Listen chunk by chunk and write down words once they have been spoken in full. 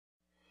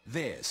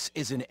This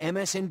is an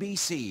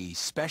MSNBC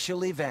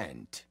special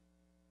event.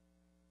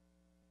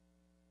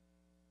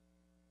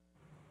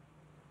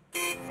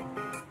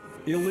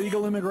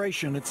 Illegal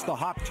immigration, it's the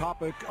hot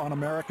topic on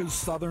America's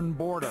southern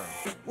border.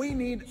 We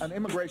need an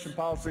immigration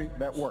policy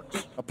that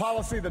works, a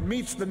policy that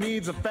meets the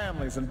needs of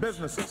families and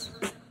businesses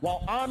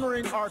while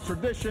honoring our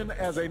tradition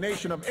as a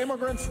nation of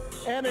immigrants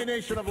and a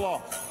nation of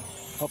law.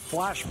 A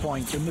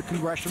flashpoint in the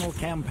congressional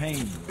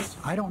campaigns.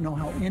 I don't know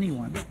how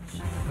anyone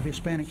of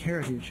Hispanic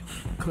heritage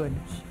could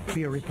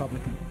be a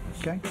Republican.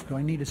 Okay? Do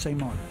I need to say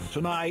more?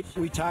 Tonight,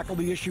 we tackle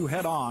the issue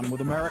head-on with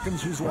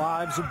Americans whose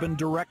lives have been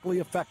directly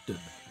affected.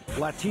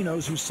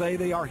 Latinos who say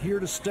they are here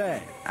to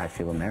stay. I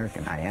feel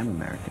American. I am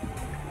American.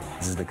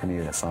 This is the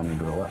community that saw me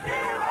grow up.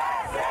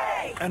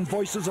 USA! And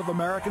voices of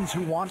Americans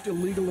who want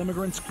illegal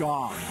immigrants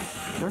gone.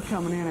 They're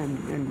coming in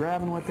and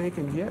grabbing what they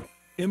can get.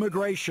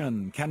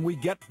 Immigration. Can we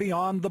get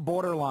beyond the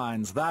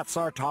borderlines? That's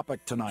our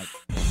topic tonight.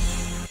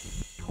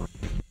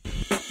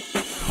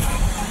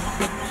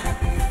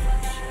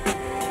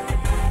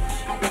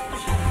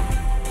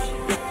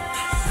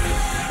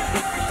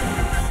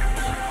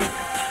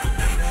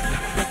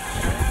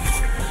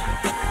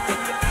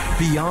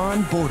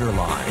 Beyond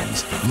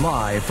Borderlines,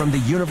 live from the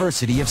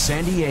University of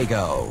San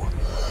Diego.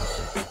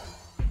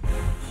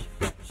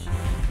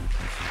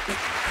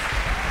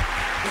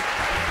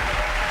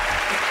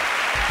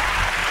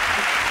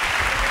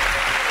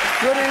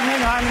 Good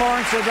evening, I'm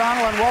Lawrence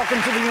O'Donnell, and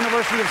welcome to the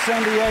University of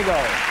San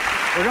Diego.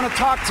 We're going to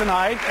talk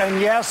tonight,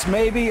 and yes,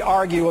 maybe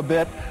argue a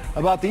bit,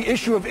 about the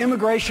issue of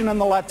immigration and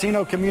the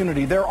Latino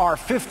community. There are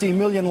 50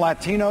 million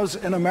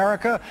Latinos in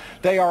America.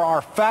 They are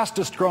our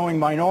fastest growing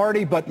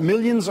minority, but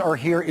millions are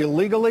here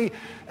illegally,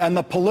 and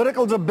the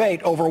political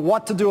debate over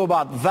what to do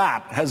about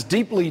that has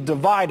deeply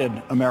divided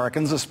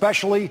Americans,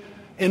 especially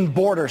in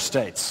border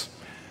states.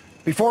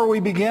 Before we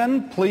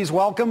begin, please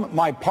welcome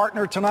my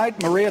partner tonight,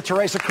 Maria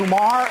Teresa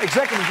Kumar,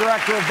 Executive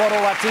Director of Voto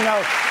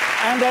Latino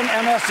and an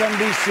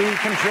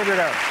MSNBC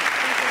contributor.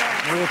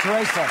 Maria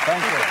Teresa,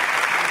 thank you.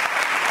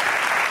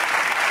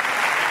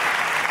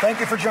 Thank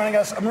you for joining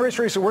us. Maria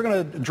Teresa, we're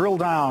going to drill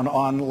down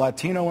on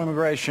Latino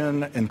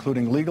immigration,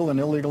 including legal and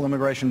illegal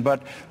immigration,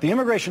 but the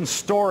immigration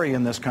story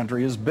in this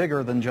country is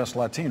bigger than just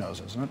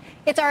Latinos, isn't it?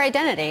 It's our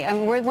identity. I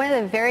mean, we're one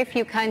of the very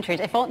few countries,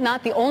 if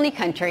not the only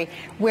country,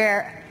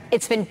 where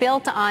it's been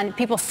built on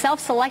people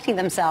self-selecting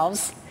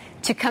themselves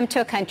to come to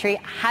a country,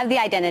 have the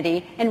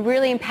identity, and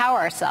really empower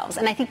ourselves.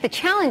 And I think the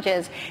challenge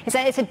is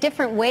that it's a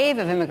different wave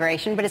of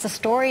immigration, but it's a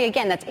story,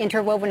 again, that's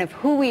interwoven of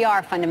who we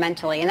are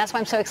fundamentally. And that's why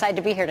I'm so excited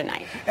to be here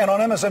tonight. And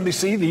on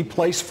MSNBC, the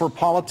place for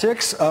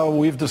politics,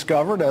 we've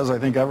discovered, as I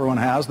think everyone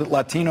has, that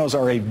Latinos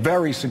are a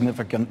very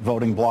significant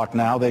voting bloc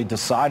now. They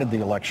decided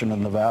the election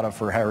in Nevada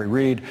for Harry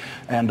Reid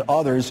and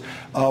others.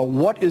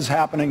 What is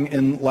happening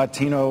in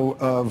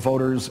Latino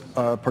voters'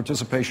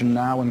 participation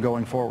now and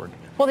going forward?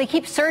 Well, they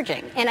keep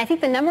surging. And I think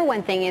the number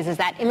one thing is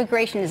that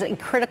immigration is a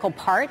critical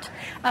part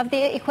of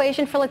the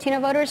equation for Latino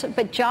voters,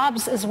 but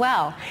jobs as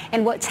well.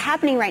 And what's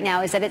happening right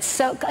now is that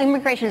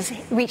immigration has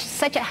reached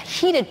such a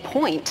heated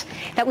point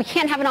that we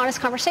can't have an honest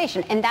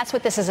conversation. And that's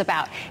what this is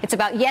about. It's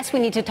about, yes, we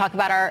need to talk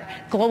about our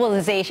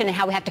globalization and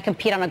how we have to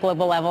compete on a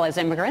global level as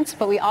immigrants,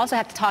 but we also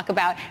have to talk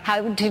about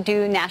how to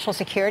do national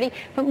security.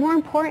 But more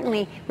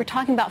importantly, we're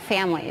talking about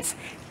families.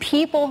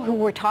 People who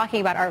we're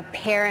talking about are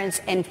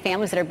parents and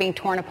families that are being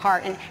torn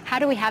apart. And how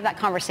do we have that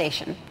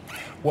conversation?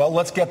 Well,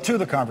 let's get to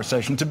the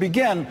conversation. To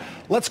begin,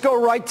 let's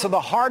go right to the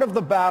heart of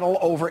the battle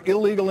over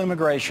illegal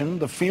immigration,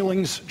 the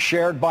feelings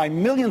shared by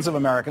millions of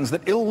Americans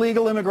that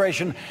illegal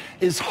immigration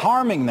is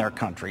harming their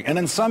country and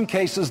in some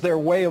cases their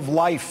way of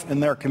life in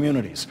their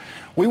communities.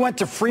 We went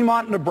to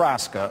Fremont,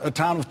 Nebraska, a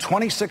town of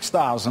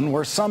 26,000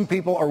 where some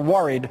people are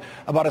worried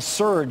about a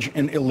surge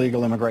in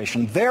illegal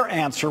immigration. Their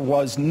answer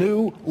was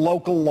new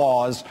local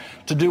laws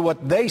to do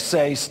what they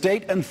say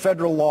state and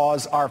federal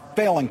laws are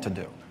failing to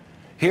do.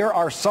 Here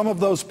are some of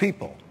those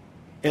people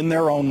in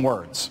their own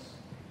words.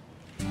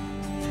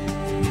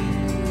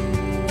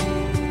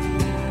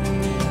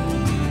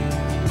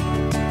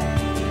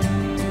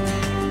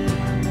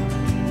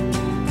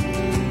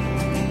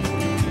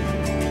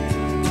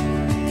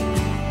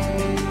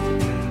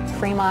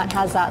 Fremont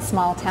has that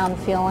small town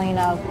feeling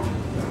of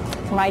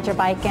ride your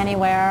bike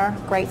anywhere,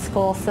 great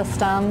school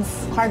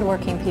systems,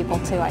 hardworking people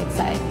too, I'd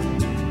say.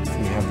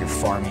 You have your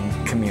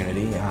farming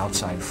community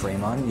outside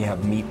Fremont, you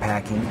have meat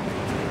packing.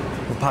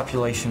 The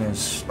population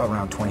is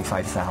around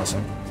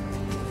 25,000.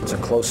 It's a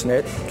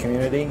close-knit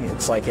community.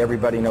 It's like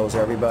everybody knows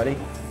everybody.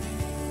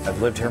 I've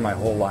lived here my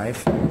whole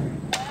life.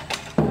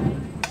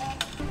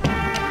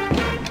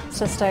 It's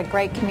just a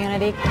great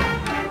community.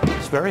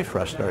 It's very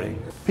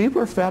frustrating. People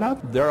are fed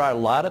up. There are a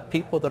lot of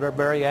people that are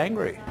very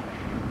angry.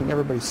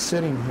 Everybody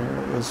sitting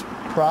here is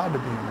proud to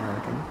be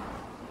American,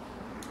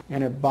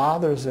 and it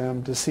bothers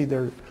them to see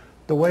the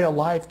way of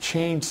life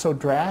change so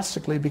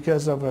drastically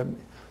because of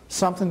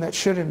something that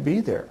shouldn't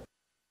be there.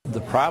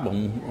 The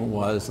problem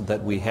was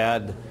that we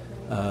had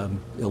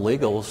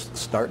illegals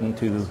starting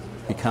to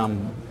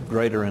become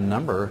greater in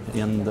number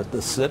in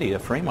the city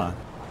of Fremont.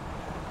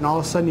 And all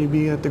of a sudden you'd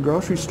be at the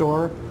grocery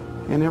store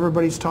and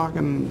everybody's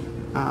talking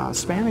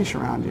Spanish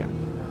around you.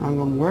 I'm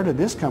going, where did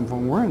this come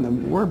from?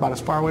 We're about as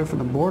far away from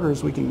the border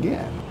as we can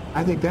get.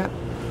 I think that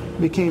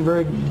became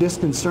very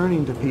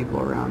disconcerting to people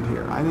around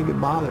here. I think it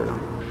bothered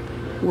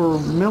them. We're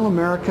middle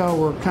America,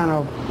 we're kind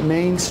of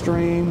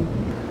mainstream,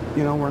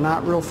 you know, we're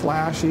not real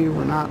flashy,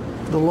 we're not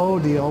the low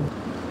deal.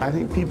 I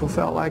think people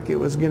felt like it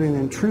was getting an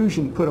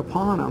intrusion put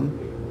upon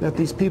them, that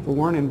these people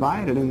weren't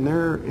invited and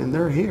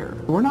they're here.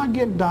 We're not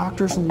getting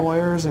doctors and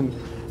lawyers and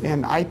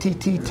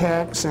ITT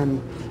techs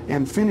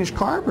and finished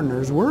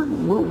carpenters. We're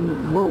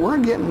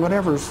getting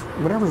whatever's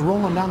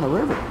rolling down the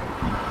river,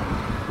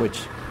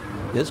 which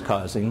is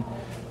causing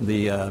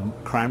the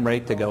crime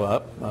rate to go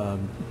up,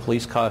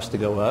 police costs to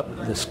go up,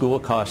 the school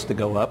costs to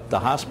go up, the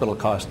hospital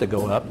costs to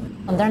go up.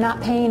 They're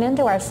not paying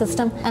into our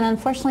system, and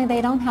unfortunately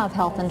they don't have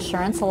health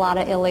insurance, a lot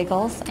of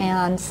illegals,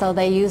 and so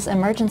they use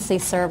emergency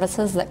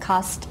services that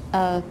cost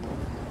a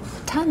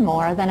ton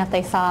more than if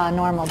they saw a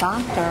normal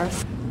doctor.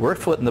 We're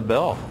footing the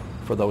bill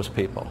for those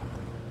people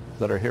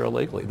that are here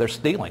illegally. They're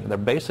stealing. They're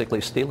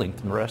basically stealing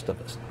from the rest of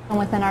us. And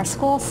within our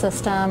school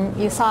system,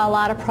 you saw a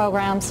lot of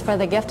programs for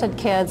the gifted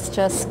kids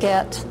just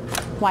get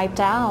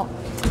wiped out,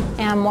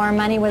 and more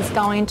money was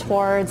going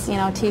towards, you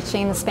know,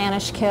 teaching the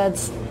Spanish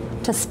kids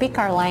to speak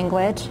our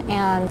language,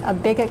 and a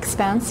big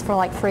expense for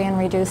like free and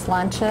reduced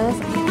lunches.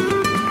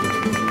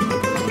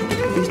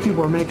 These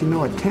people are making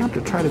no attempt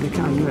to try to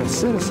become U.S.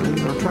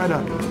 citizens or try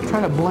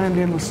to blend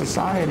in with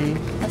society,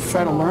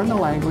 try to learn the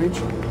language,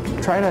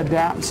 try to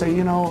adapt and say,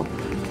 you know,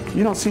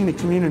 you don't see any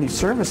community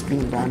service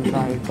being done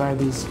by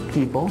these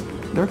people.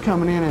 They're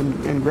coming in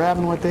and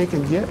grabbing what they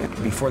can get.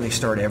 Before they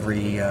start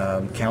every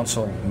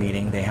council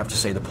meeting, they have to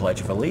say the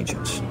Pledge of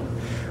Allegiance.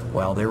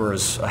 Well, there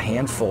was a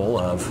handful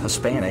of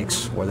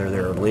Hispanics, whether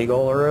they're legal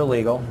or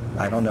illegal,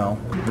 I don't know,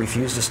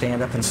 refused to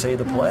stand up and say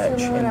the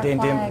pledge and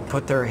didn't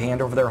put their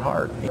hand over their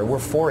heart. We're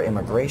for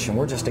immigration.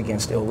 We're just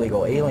against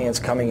illegal aliens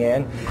coming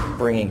in,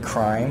 bringing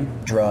crime,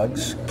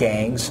 drugs,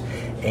 gangs,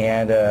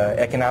 and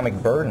economic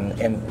burden.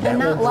 And they're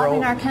not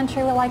loving our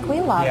country like we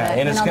love it.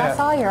 And you know, that's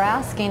all you're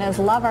asking is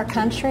love our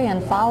country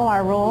and follow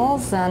our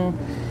rules and,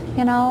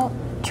 you know,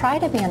 try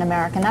to be an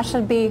American. That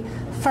should be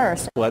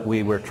first. What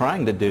we were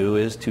trying to do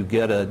is to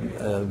get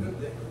an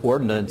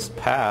ordinance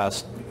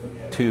passed,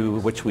 to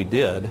which we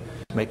did,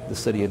 make the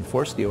city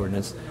enforce the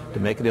ordinance to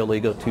make it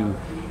illegal to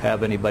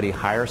have anybody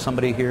hire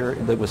somebody here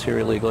that was here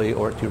illegally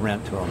or to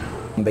rent to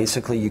them.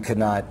 Basically, you could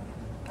not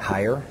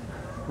hire,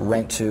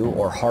 rent to,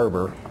 or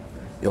harbor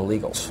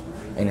illegals.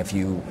 And if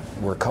you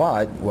were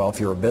caught, well, if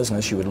you're a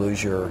business, you would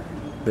lose your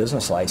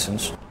business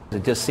license.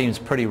 It just seems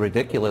pretty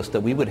ridiculous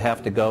that we would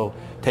have to go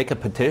take a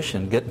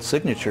petition, get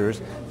signatures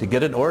to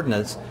get an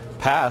ordinance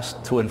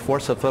passed to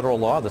enforce a federal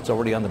law that's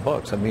already on the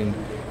books. I mean,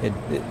 it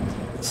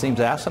seems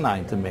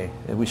asinine to me.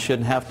 We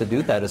shouldn't have to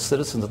do that as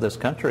citizens of this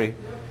country.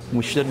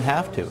 We shouldn't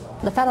have to.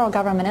 The federal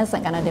government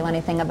isn't going to do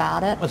anything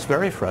about it. It's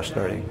very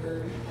frustrating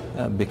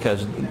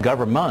because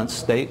governments,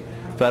 state,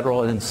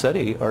 federal, and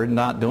city are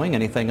not doing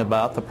anything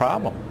about the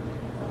problem.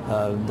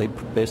 They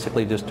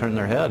basically just turn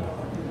their head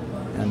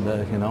and,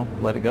 you know,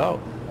 let it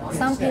go.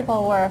 Some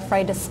people were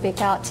afraid to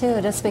speak out too,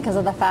 just because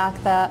of the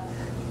fact that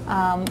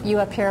you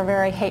appear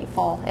very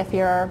hateful if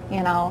you're,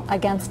 you know,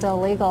 against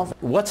illegals.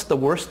 What's the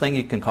worst thing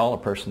you can call a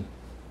person?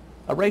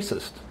 A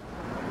racist.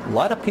 A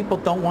lot of people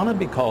don't want to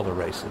be called a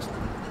racist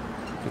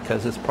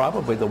because it's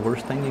probably the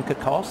worst thing you could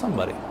call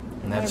somebody.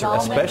 And that's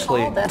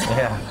especially,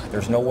 yeah,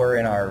 there's nowhere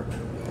in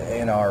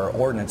our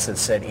ordinance that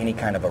said any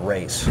kind of a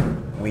race.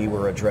 We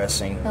were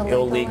addressing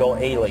illegal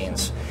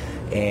aliens.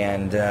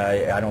 And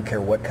I don't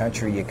care what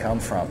country you come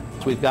from.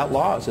 We've got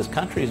laws. This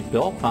country is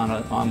built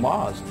on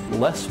laws.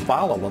 Let's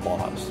follow the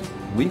laws.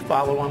 We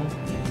follow them.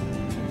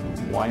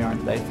 Why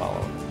aren't they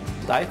following?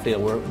 I feel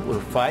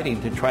we're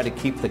fighting to try to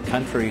keep the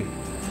country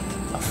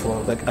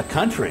afloat. A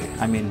country.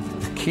 I mean,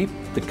 to keep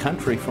the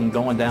country from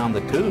going down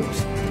the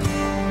tubes.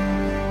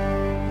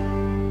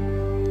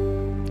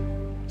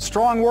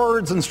 Strong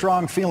words and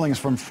strong feelings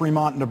from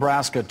Fremont,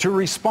 Nebraska. To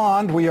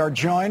respond, we are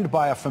joined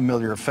by a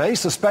familiar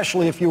face,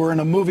 especially if you were in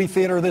a movie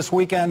theater this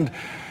weekend.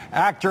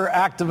 Actor,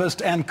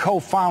 activist, and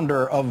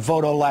co-founder of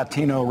Voto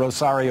Latino,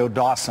 Rosario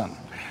Dawson.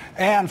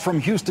 And from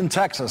Houston,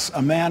 Texas,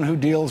 a man who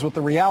deals with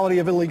the reality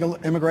of illegal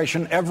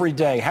immigration every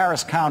day,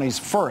 Harris County's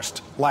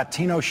first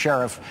Latino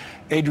sheriff,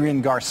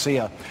 Adrian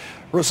Garcia.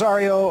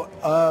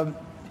 Rosario,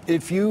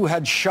 if you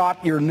had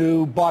shot your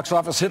new box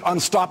office hit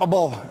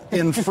Unstoppable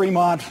in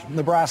Fremont,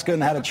 Nebraska,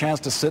 and had a chance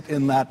to sit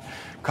in that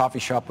coffee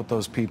shop with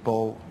those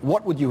people,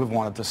 what would you have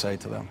wanted to say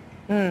to them?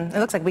 It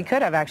looks like we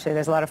could have, actually.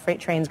 There's a lot of freight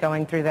trains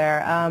going through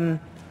there.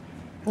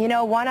 You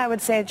know, one, I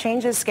would say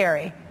change is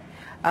scary.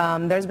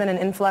 There's been an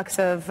influx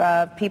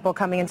of people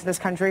coming into this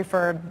country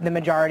for the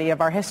majority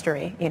of our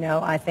history. You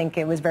know, I think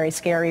it was very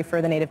scary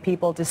for the Native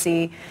people to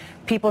see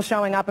people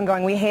showing up and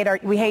going, we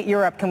hate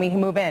Europe, can we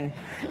move in?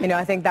 You know,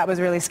 I think that was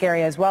really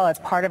scary as well. It's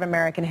part of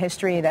American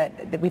history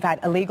that we've had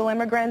illegal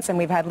immigrants and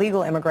we've had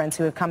legal immigrants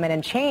who have come in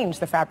and changed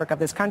the fabric of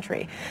this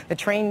country. The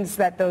trains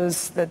that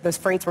those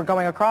freights were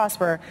going across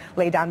were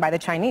laid down by the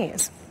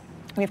Chinese.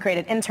 We've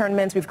created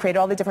internments. We've created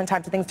all the different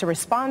types of things to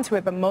respond to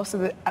it. But most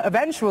of it,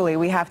 eventually,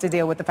 we have to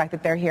deal with the fact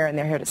that they're here and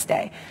they're here to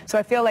stay. So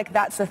I feel like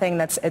that's the thing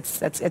it's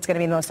going to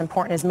be the most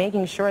important, is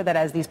making sure that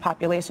as these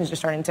populations are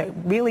starting to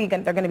really,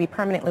 they're going to be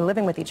permanently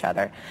living with each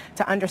other,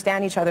 to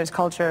understand each other's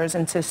cultures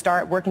and to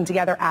start working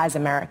together as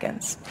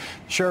Americans.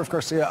 Sheriff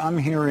Garcia, I'm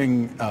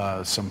hearing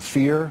some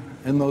fear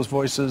in those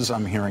voices.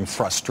 I'm hearing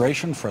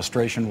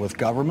frustration with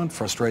government,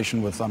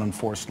 frustration with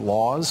unenforced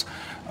laws,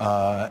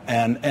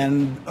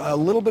 and a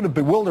little bit of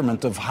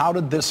bewilderment of how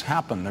did this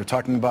happen. They're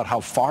talking about how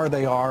far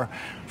they are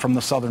from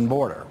the southern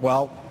border.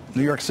 Well,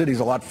 New York City is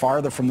a lot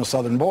farther from the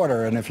southern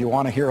border, and if you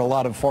want to hear a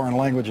lot of foreign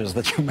languages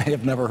that you may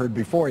have never heard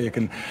before, you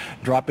can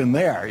drop in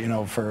there, you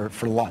know, for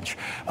lunch.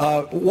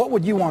 What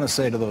would you want to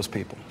say to those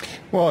people?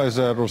 Well, as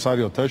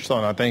Rosario touched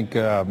on, I think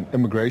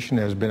immigration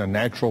has been a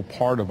natural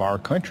part of our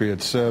country.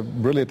 It's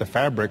really at the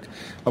fabric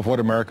of what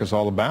America is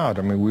all about.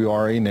 I mean, we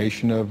are a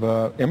nation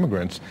of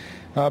immigrants.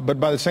 But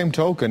by the same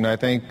token, I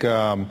think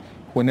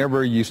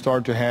whenever you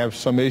start to have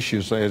some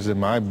issues, as in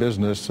my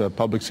business,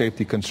 public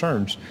safety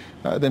concerns,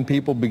 then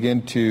people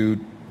begin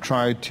to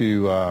try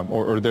to,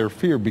 or their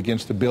fear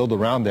begins to build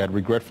around that,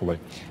 regretfully,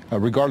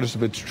 regardless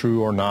if it's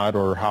true or not,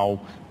 or how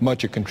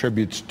much it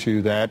contributes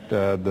to that.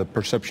 The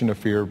perception of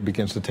fear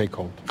begins to take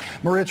hold.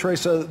 Maria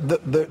Teresa,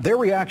 their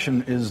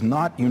reaction is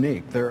not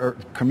unique. There are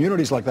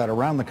communities like that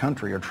around the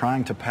country are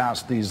trying to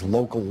pass these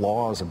local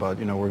laws about,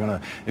 you know, we're going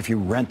to, if you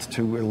rent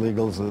to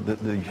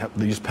illegals,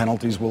 these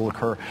penalties will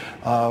occur.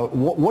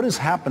 What is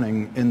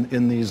happening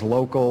in these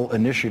local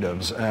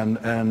initiatives, and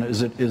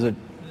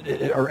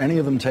are any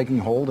of them taking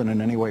hold and in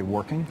any way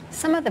working?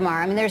 Some of them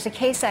are. I mean, there's a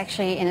case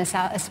actually in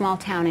a small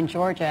town in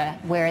Georgia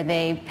where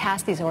they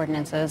passed these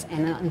ordinances,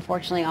 and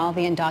unfortunately all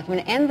the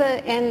undocumented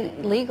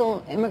and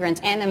legal immigrants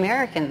and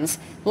Americans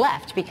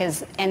left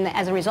and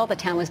as a result the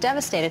town was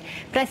devastated.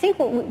 But I think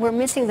we're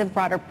missing the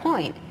broader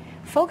point.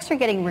 Folks are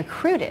getting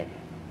recruited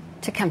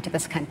to come to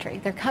this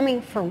country. They're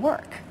coming for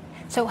work.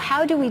 So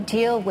how do we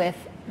deal with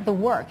the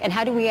work, and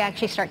how do we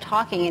actually start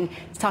talking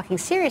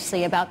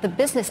seriously about the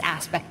business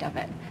aspect of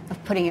it,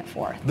 of putting it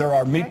forth? There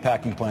are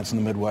meatpacking plants in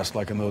the Midwest,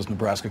 like in those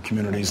Nebraska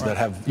communities, that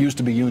have used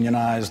to be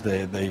unionized.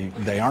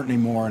 They aren't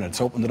anymore, and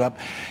it's opened it up.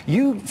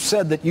 You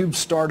said that you've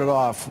started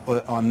off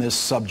on this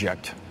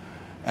subject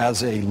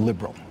as a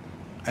liberal,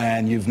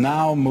 and you've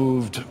now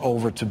moved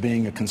over to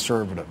being a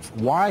conservative.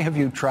 Why have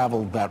you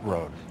traveled that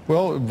road?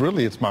 Well,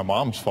 really, it's my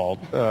mom's fault,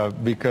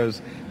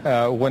 because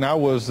when I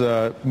was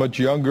much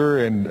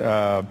younger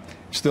and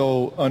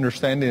still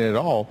understanding it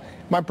all,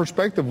 my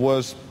perspective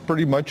was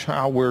pretty much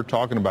how we're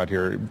talking about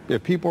here.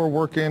 If people are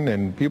working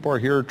and people are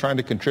here trying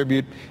to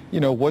contribute, you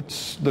know,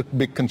 what's the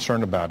big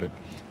concern about it?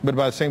 But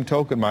by the same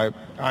token,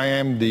 I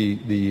am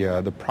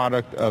the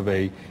product of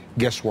a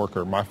guest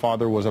worker. My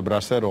father was a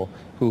bracero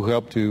who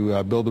helped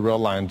to build the rail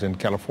lines in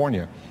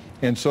California.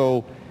 And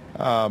so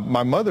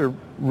my mother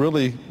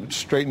really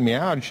straightened me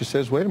out, and she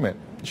says, wait a minute.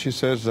 She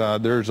says,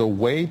 there's a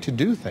way to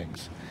do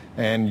things.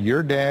 And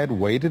your dad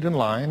waited in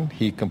line.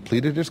 He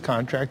completed his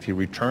contract. He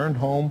returned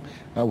home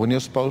when he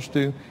was supposed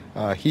to.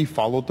 He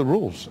followed the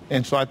rules.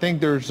 And so I think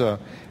there's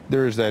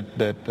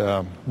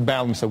that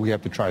balance that we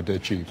have to try to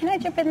achieve. Can I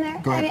jump in there?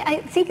 Go ahead. I mean,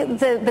 I think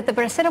the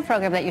Bracero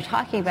program that you're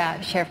talking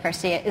about, Sheriff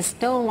Garcia, is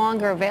no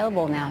longer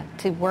available now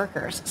to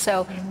workers.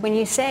 So when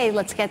you say,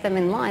 let's get them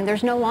in line,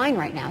 there's no line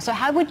right now. So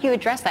how would you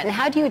address that? And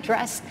how do you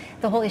address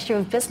the whole issue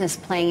of business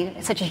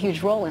playing such a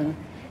huge role in?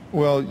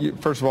 Well,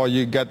 first of all,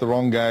 you got the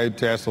wrong guy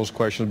to ask those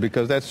questions,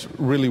 because that's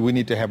really, we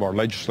need to have our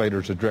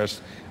legislators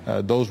address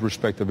those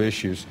respective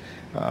issues.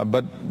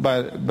 But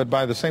by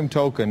the same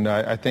token,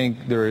 I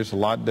think there is a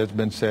lot that's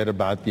been said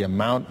about the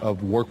amount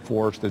of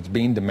workforce that's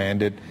being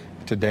demanded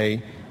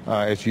today.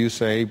 As you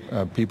say,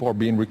 people are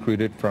being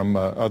recruited from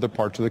other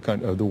parts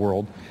of the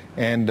world,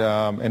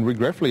 and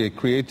regretfully, it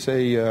creates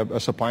a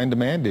supply and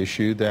demand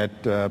issue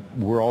that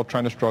we're all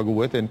trying to struggle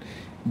with. And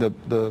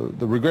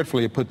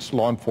regretfully, it puts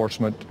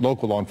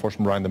local law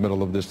enforcement right in the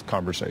middle of this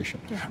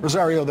conversation.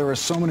 Rosario, there are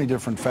so many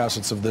different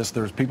facets of this.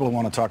 There's people who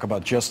want to talk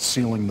about just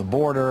sealing the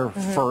border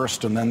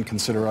first and then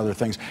consider other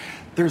things.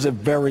 There's a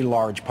very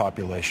large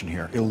population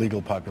here,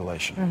 illegal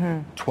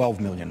population, 12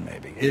 million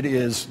maybe.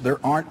 There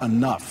aren't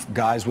enough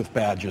guys with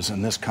badges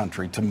in this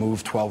country to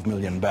move 12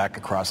 million back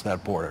across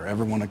that border.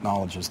 Everyone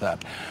acknowledges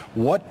that.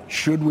 What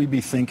should we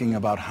be thinking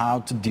about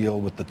how to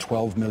deal with the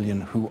 12 million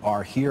who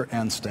are here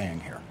and staying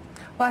here?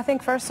 Well, I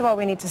think first of all,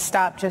 we need to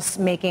stop just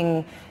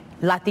making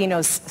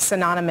Latinos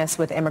synonymous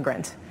with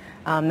immigrant.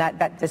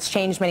 That's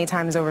changed many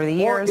times over the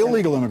years. Or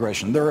illegal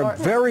immigration. There are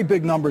very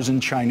big numbers in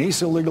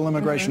Chinese illegal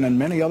immigration and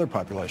many other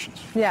populations.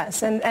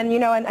 Yes, and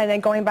then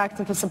going back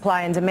to the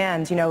supply and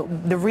demand, you know,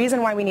 the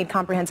reason why we need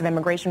comprehensive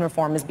immigration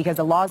reform is because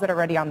the laws that are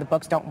already on the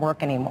books don't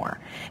work anymore.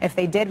 If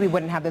they did, we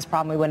wouldn't have this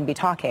problem, we wouldn't be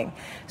talking.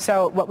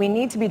 So what we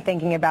need to be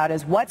thinking about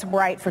is what's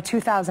right for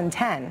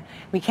 2010.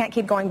 We can't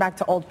keep going back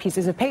to old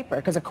pieces of paper,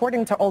 because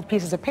according to old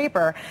pieces of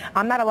paper,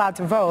 I'm not allowed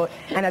to vote,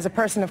 and as a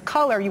person of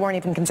color, you weren't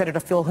even considered a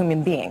full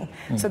human being.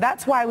 So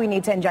that's why we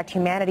need to inject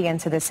humanity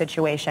into this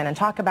situation and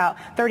talk about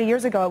 30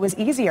 years ago it was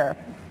easier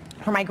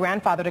for my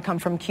grandfather to come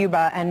from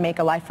Cuba and make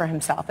a life for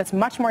himself. It's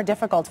much more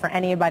difficult for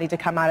anybody to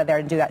come out of there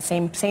and do that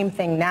same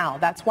thing now.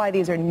 That's why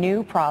these are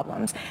new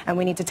problems, and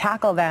we need to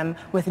tackle them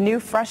with new,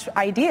 fresh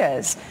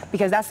ideas,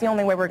 because that's the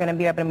only way we're going to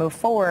be able to move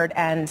forward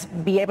and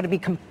be able to be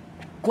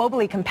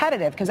globally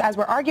competitive. Because as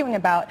we're arguing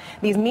about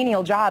these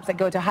menial jobs that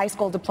go to high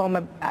school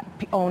diploma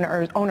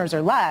owners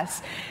or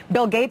less,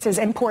 Bill Gates is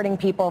importing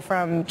people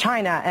from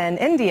China and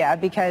India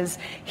because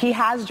he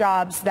has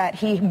jobs that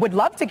he would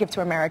love to give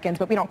to Americans,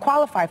 but we don't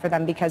qualify for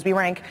them because we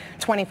rank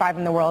 25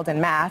 in the world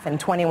in math and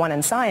 21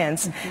 in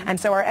science. And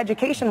so our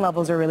education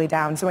levels are really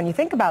down. So when you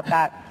think about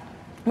that,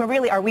 are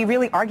we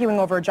really arguing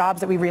over jobs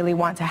that we really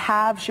want to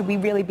have? Should we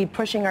really be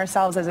pushing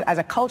ourselves as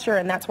a culture?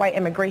 And that's why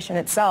immigration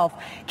itself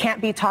can't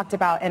be talked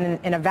about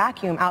in a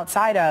vacuum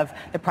outside of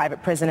the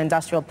private prison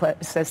industrial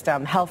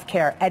system,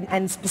 healthcare,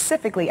 and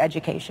specifically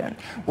education.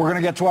 We're going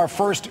to get to our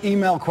first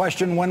email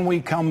question when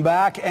we come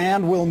back,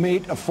 and we'll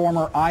meet a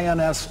former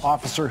INS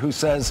officer who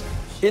says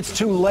it's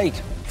too late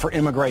for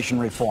immigration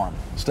reform.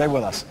 Stay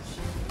with us.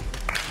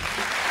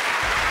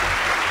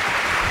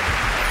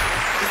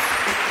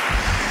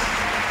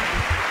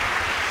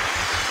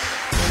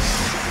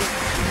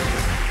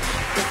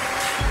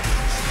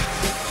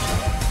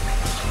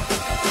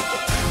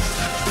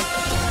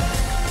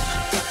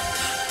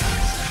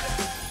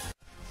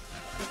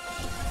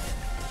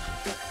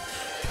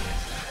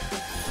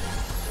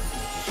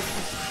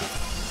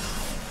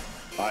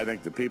 I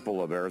think the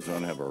people of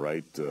Arizona have a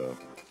right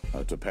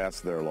to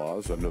pass their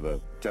laws under the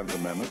 10th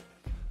Amendment.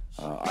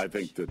 I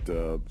think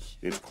that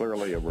it's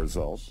clearly a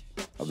result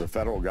of the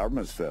federal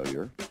government's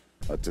failure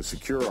to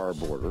secure our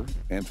border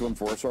and to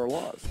enforce our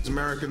laws.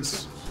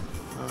 Americans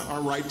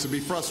are right to be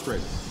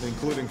frustrated,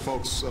 including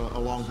folks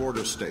along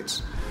border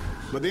states.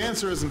 But the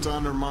answer isn't to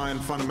undermine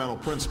fundamental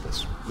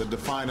principles that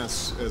define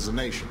us as a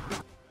nation.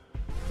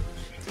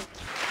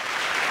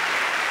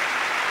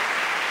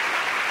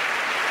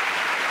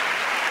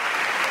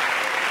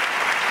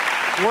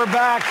 We're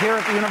back here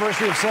at the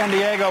University of San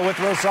Diego with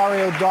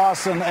Rosario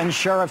Dawson and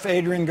Sheriff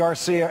Adrian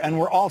Garcia, and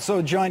we're also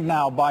joined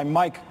now by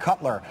Mike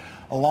Cutler,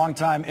 a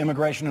longtime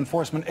immigration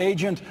enforcement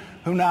agent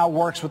who now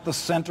works with the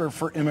Center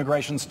for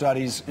Immigration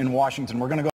Studies in Washington. We're going to go